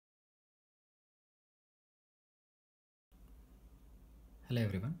Hello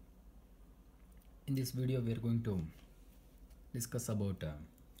everyone. In this video we are going to discuss about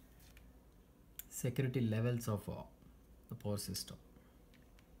security levels of the power system.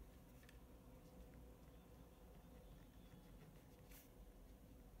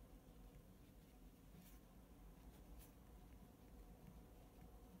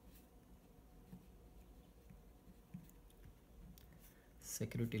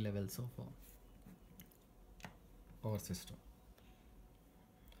 Security levels of power system.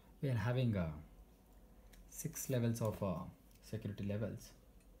 We are having 6 levels of security levels,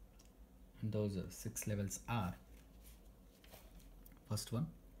 and those 6 levels are: first one,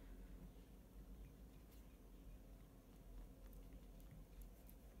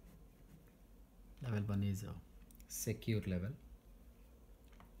 level 1 is a secure level.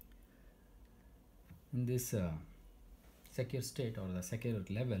 In this secure state or the secure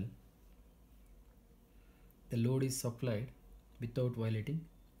level, the load is supplied without violating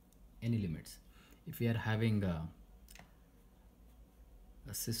any limits. If we are having a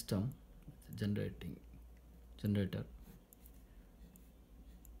system generator,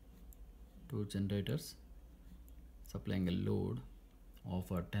 two generators supplying a load of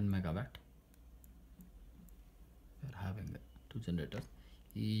 10 megawatt, we are having two generators,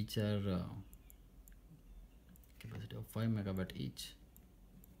 each are capacity of 5 megawatt each,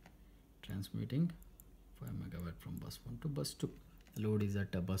 transmitting 5 megawatt from bus 1 to bus 2. The load is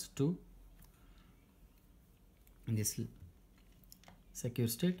at bus 2. In this secure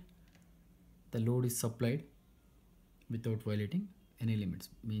state, the load is supplied without violating any limits,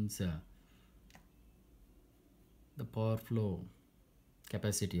 means the power flow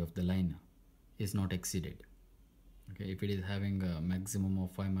capacity of the line is not exceeded. Okay, if it is having a maximum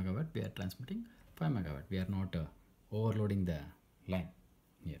of 5 megawatt, we are transmitting 5 megawatt. We are not overloading the line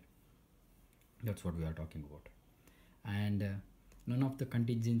here. That's what we are talking about. And none of the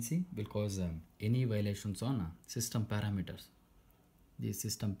contingency will cause any violations on system parameters. These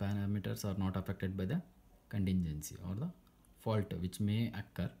system parameters are not affected by the contingency or the fault which may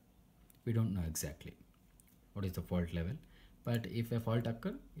occur. We don't know exactly what is the fault level, but if a fault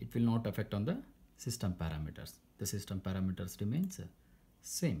occur, it will not affect on the system parameters. The system parameters remains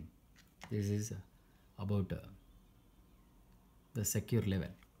same. This is about the secure level.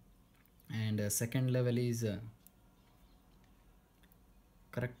 And second level is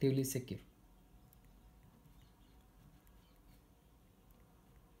correctively secure.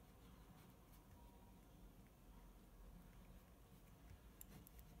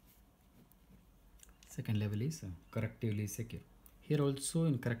 Second level is correctively secure. Here also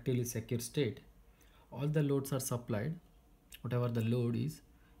in correctively secure state, all the loads are supplied. Whatever the load is,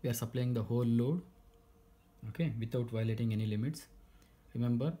 we are supplying the whole load, okay, without violating any limits.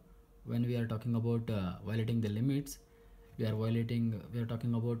 Remember, when we are talking about violating the limits, we are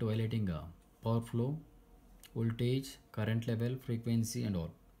talking about violating power flow, voltage, current level, frequency and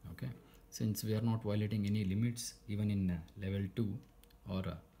all. Okay, since we are not violating any limits even in level 2 or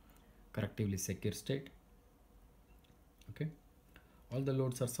correctively secure state, okay, all the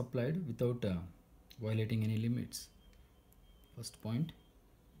loads are supplied without violating any limits. First point,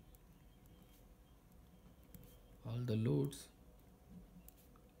 all the loads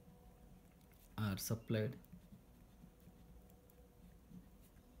are supplied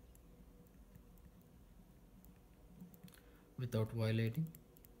without violating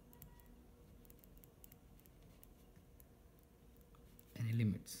any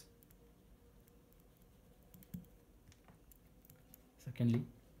limits. Secondly,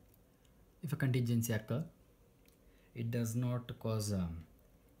 if a contingency occur, it does not cause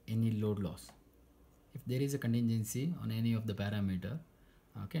any load loss. If there is a contingency on any of the parameter,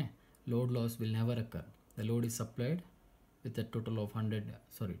 okay, load loss will never occur. The load is supplied with a total of 10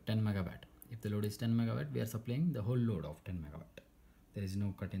 megawatt. If the load is 10 megawatt, we are supplying the whole load of 10 megawatt. There is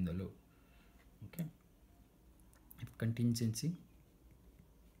no cut in the load. Okay. If contingency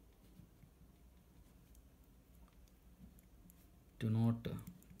do not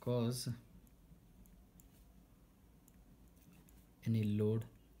cause any load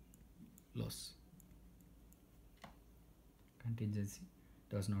loss. Contingency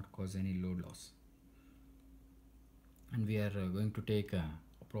does not cause any load loss, and we are going to take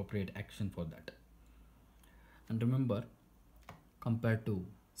appropriate action for that. And remember, compared to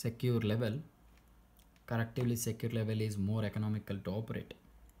secure level, correctively secure level is more economical to operate.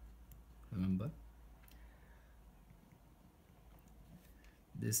 Remember,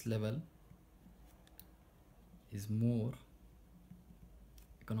 this level is more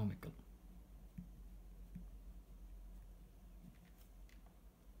economical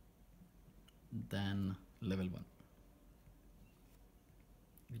than level 1.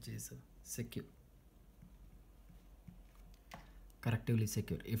 which is secure, correctively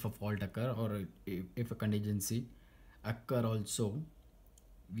secure. If a fault occur or if a contingency occur also,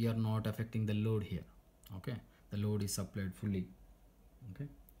 we are not affecting the load here. Okay, the load is supplied fully. Okay,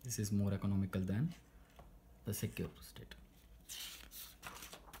 this is more economical than the secure state.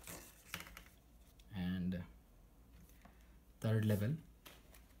 And third level,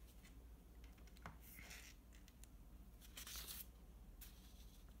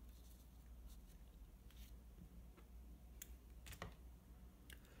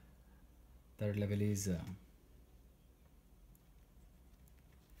 is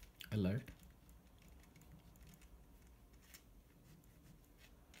alert.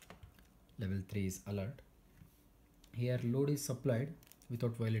 Level 3 is alert. Here load is supplied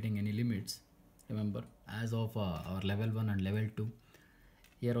without violating any limits. Remember, as of our level 1 and level 2,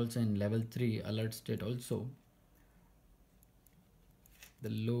 here also in level 3 alert state also, the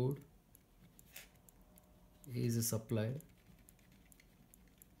load is supplied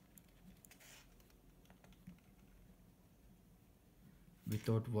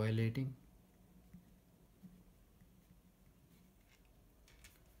without violating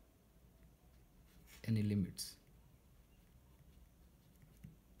any limits.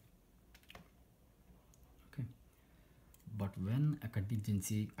 Okay, but when a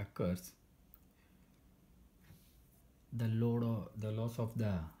contingency occurs, the loss of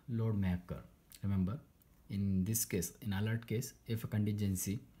the load may occur. Remember, in this case, in alert case, if a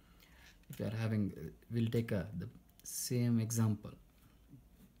contingency, if you are having, we'll take the same example,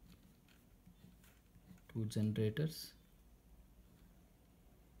 2 generators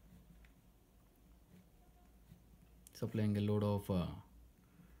supplying a load of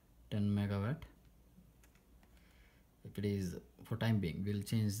 10 megawatt. If it is, for time being, we'll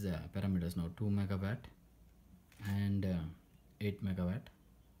change the parameters now, 2 megawatt and 8 megawatt.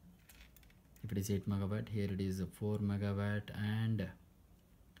 If it is 8 megawatt, here it is 4 megawatt and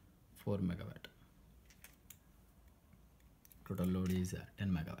 4 megawatt. Total load is 10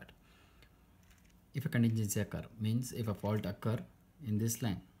 megawatt. If a contingency occur, means if a fault occur in this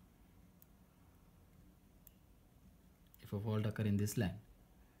line, if a fault occur in this line,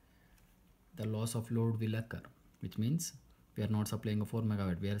 the loss of load will occur, which means we are not supplying a 4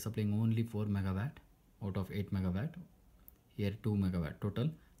 megawatt, we are supplying only 4 megawatt out of 8 megawatt. Here 2 megawatt, total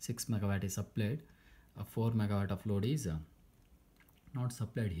 6 megawatt is supplied. A 4 megawatt of load is not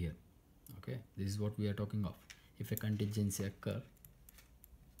supplied here. Okay, this is what we are talking of. If a contingency occur,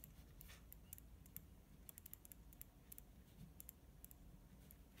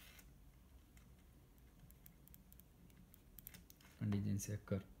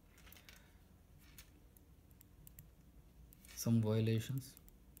 some violations,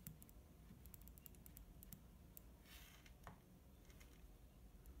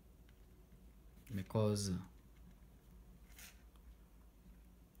 may cause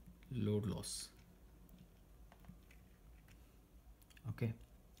load loss. Okay,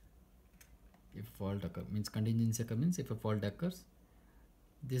 if fault occur, means contingency occur, means if a fault occurs,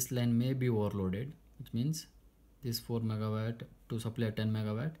 this line may be overloaded, which means this 4 megawatt to supply 10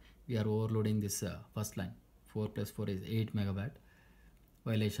 megawatt, we are overloading this first line. 4 plus 4 is 8 megawatt,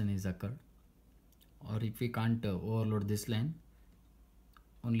 violation is occurred. Or if we can't overload this line,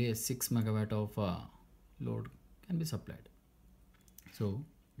 only a 6 megawatt of load can be supplied. So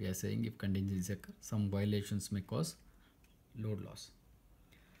we are saying if contingency occur, some violations may cause load loss.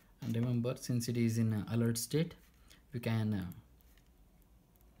 And remember, since it is in alert state, we can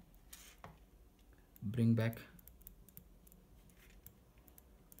bring back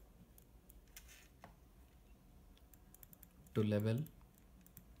to level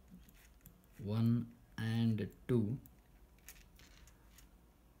 1 and 2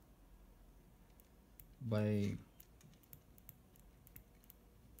 by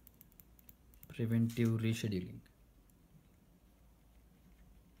preventive rescheduling.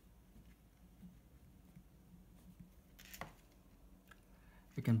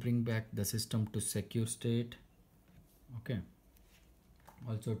 We can bring back the system to secure state. Okay,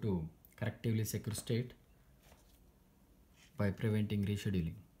 also to correctively secure state by preventing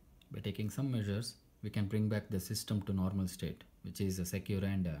rescheduling. By taking some measures, we can bring back the system to normal state, which is a secure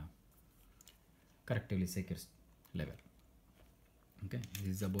and correctively secure level. Okay, this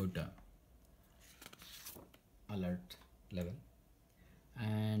is about alert level.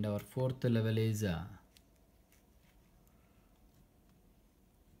 And our fourth level is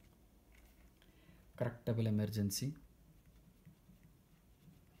correctable emergency.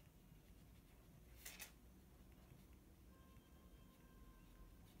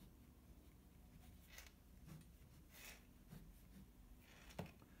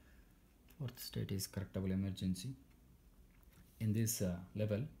 Fourth state is correctable emergency. In this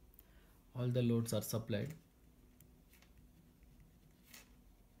level, all the loads are supplied.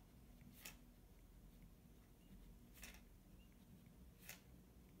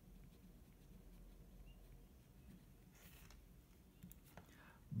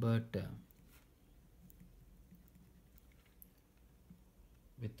 But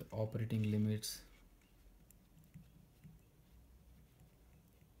with operating limits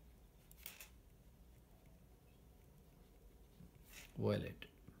violated.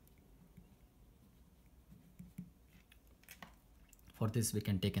 For this, we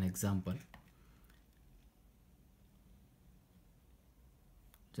can take an example.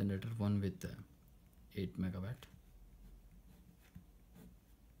 Generator 1 with 8 megawatt.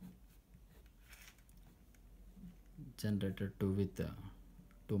 Generator 2 with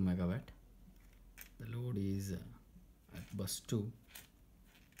 2 megawatt. The load is at bus 2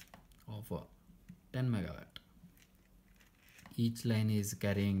 of 10 megawatt. Each line is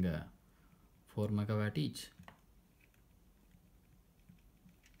carrying 4 megawatt each.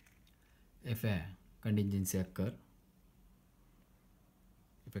 If a contingency occur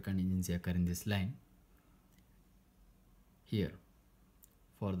in this line, here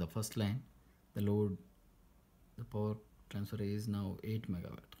for the first line, the power transfer is now 8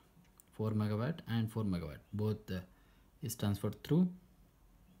 megawatt. 4 megawatt and 4 megawatt both is transferred through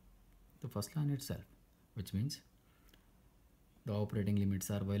the first line itself, which means the operating limits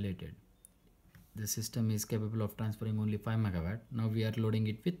are violated. The system is capable of transferring only 5 megawatt. Now we are loading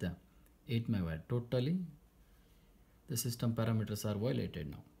it with 8 megawatt. Totally the system parameters are violated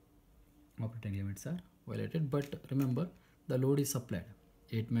now. Operating limits are violated, but remember the load is supplied.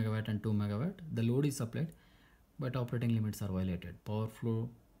 8 megawatt and 2 megawatt, the load is supplied, but operating limits are violated. Power flow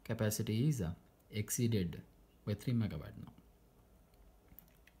capacity is exceeded by 3 megawatt now.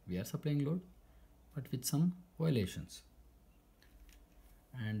 We are supplying load, but with some violations.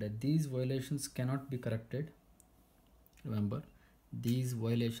 And these violations cannot be corrected. Remember, these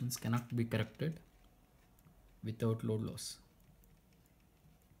violations cannot be corrected without load loss.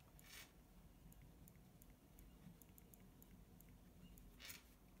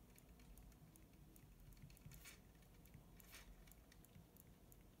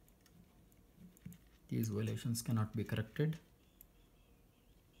 These violations cannot be corrected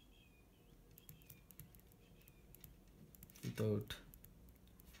without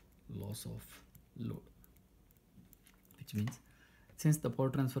loss of load, which means since the power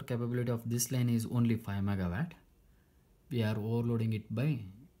transfer capability of this line is only 5 megawatt, we are overloading it by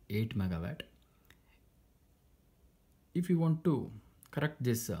 8 megawatt. If we want to correct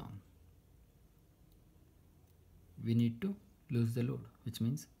this, we need to lose the load, which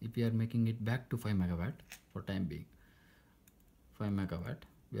means if we are making it back to 5 megawatt for time being, 5 megawatt,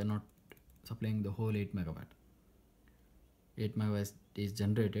 we are not supplying the whole 8 megawatt. 8 megawatt is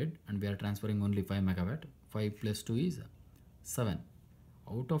generated and we are transferring only 5 megawatt. 5 plus 2 is 7.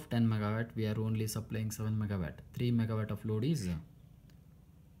 Out of 10 megawatt, we are only supplying 7 megawatt. 3 megawatt of load is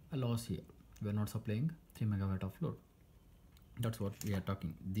a loss here. We are not supplying 3 megawatt of load. That's what we are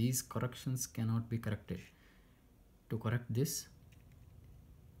talking. These corrections cannot be corrected. To correct this,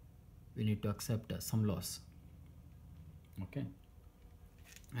 we need to accept some loss. Okay.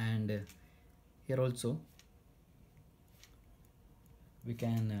 And here also, we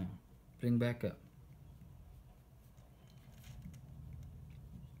can bring back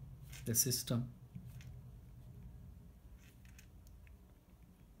the system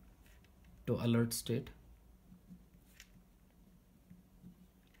to alert state.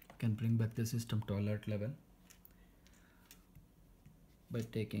 We can bring back the system to alert level by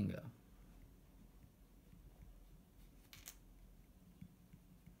taking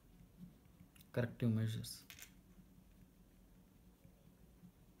corrective measures.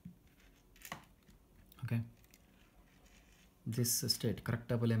 Okay. This state,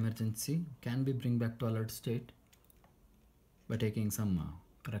 correctable emergency, can be bring back to alert state by taking some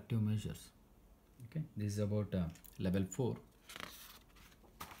corrective measures. Okay, this is about level 4.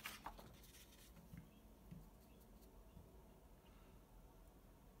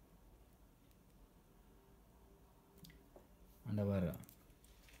 And our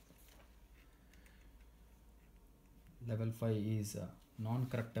level 5 is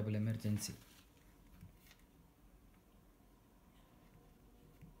non-correctable emergency.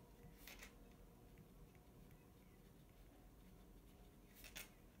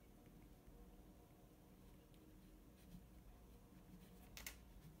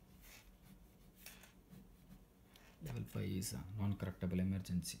 Level 5 is a non-correctable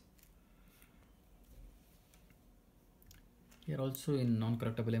emergency. Here also in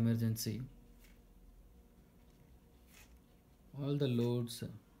non-correctable emergency, all the loads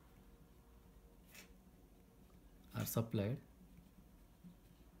are supplied.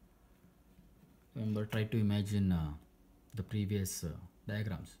 Remember, try to imagine the previous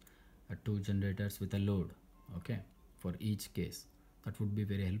diagrams. Two generators with a load, okay, for each case. That would be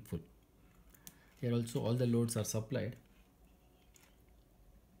very helpful. Here also all the loads are supplied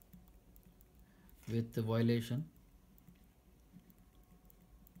with the violation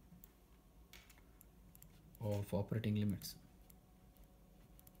of operating limits.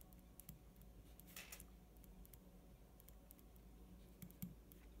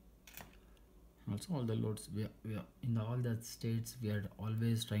 Also all the loads, we are in all the states we are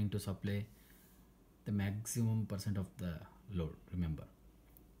always trying to supply the maximum percent of the load, remember.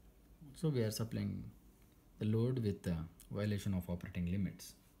 So we are supplying the load with the violation of operating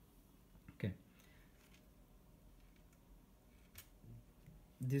limits. Okay.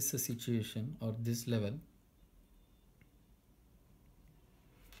 This situation or this level,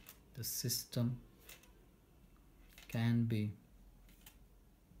 the system can be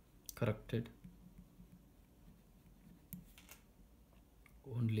corrected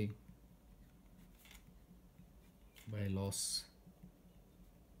only by loss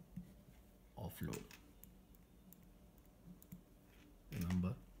of load.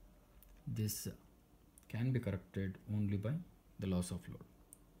 Remember, this can be corrected only by the loss of load.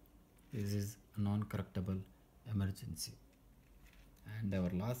 This is a non-correctable emergency. And our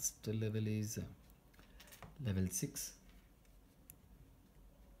last level is level 6.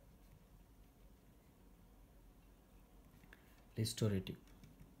 Restorative.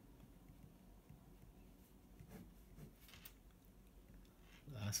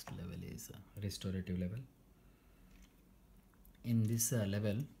 Last level is restorative level. In this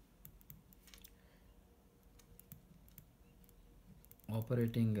level,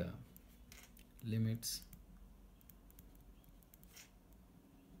 operating limits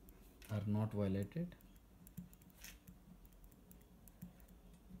are not violated.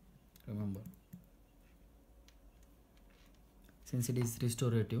 Remember, since it is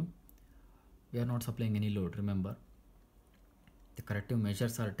restorative, we are not supplying any load. Remember, the corrective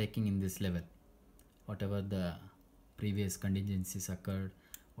measures are taking in this level. Whatever the previous contingencies occurred,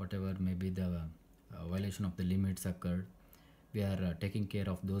 whatever maybe the violation of the limits occurred, we are taking care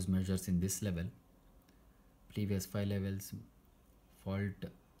of those measures in this level. Previous 5 levels, fault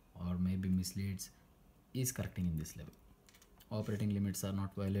or maybe misleads is correcting in this level. Operating limits are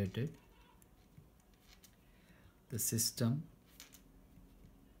not violated. The system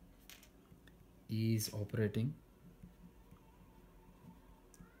is operating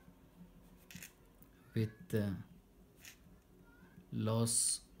with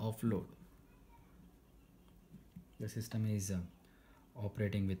loss of load. The system is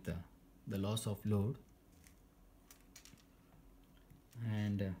operating with the loss of load,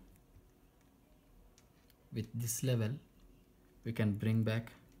 and with this level we can bring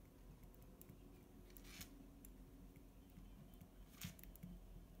back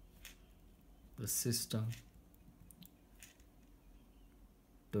the system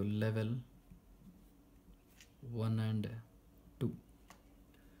to level 1 and 2.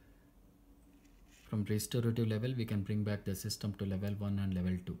 From restorative level we can bring back the system to level 1 and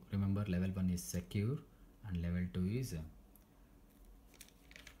level 2. Remember, level 1 is secure and level 2 is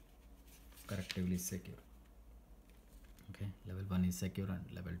correctively secure. Okay, level 1 is secure and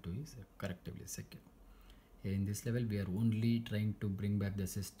level 2 is correctively secure. Here in this level we are only trying to bring back the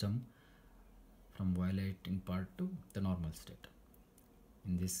system from violating part to the normal state.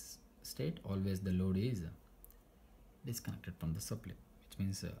 In this state always the load is disconnected from the supply, which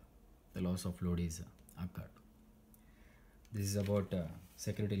means the loss of load is occurred. This is about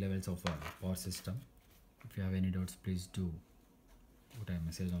security levels of power system. If you have any doubts, please do put a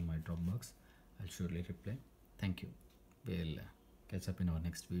message on my Dropbox. I'll surely reply. Thank you. We'll catch up in our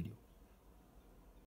next video.